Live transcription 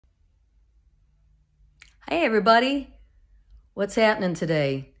Hey everybody, what's happening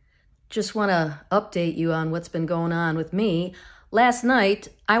today? Just want to update you on what's been going on with me. Last night,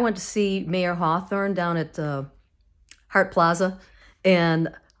 I went to see Mayer Hawthorne down at Hart Plaza,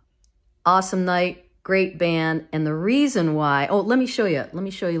 and awesome night, great band, and the reason why, let me show you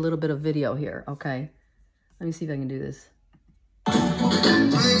a little bit of video here, okay? Let me see if I can do this.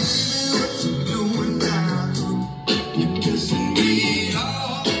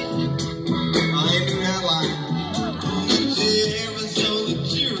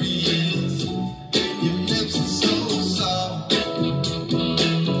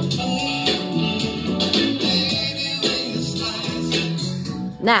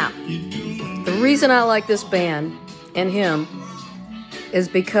 Now, the reason I like this band and him is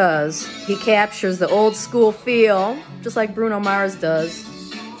because he captures the old school feel, just like Bruno Mars does.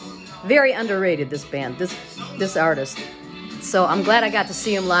 Very underrated, this band, this artist. So I'm glad I got to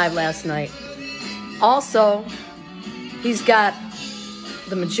see him live last night. Also, he's got,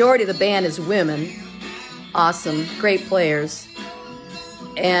 the majority of the band is women. Awesome, great players.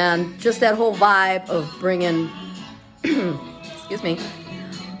 And just that whole vibe of bringing, excuse me,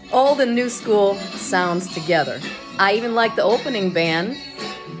 old and new school sounds together. I even like the opening band,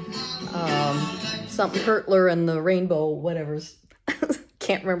 something Hurtler and the Rainbow, whatever's,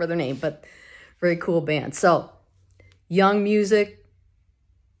 can't remember their name, but very cool band. So, young music,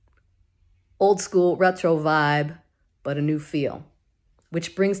 old school retro vibe, but a new feel.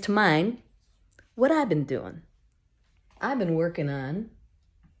 Which brings to mind what I've been doing. I've been working on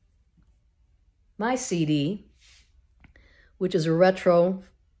my CD, which is a retro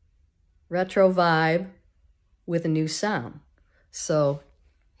vibe with a new sound. So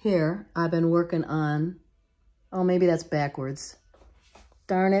here I've been working on, maybe that's backwards.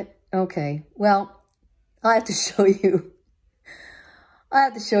 Darn it. Okay. Well, I'll have to show you. I'll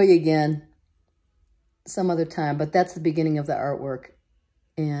have to show you again some other time, but that's the beginning of the artwork.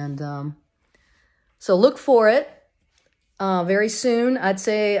 And so look for it very soon. I'd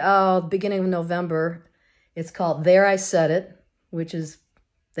say beginning of November. It's called There I Said It, which is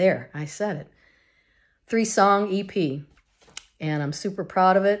There, I Said It. 3-song EP. And I'm super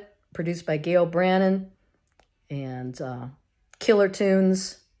proud of it. Produced by Gail Brannon. And killer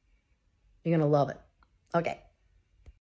tunes. You're going to love it. Okay.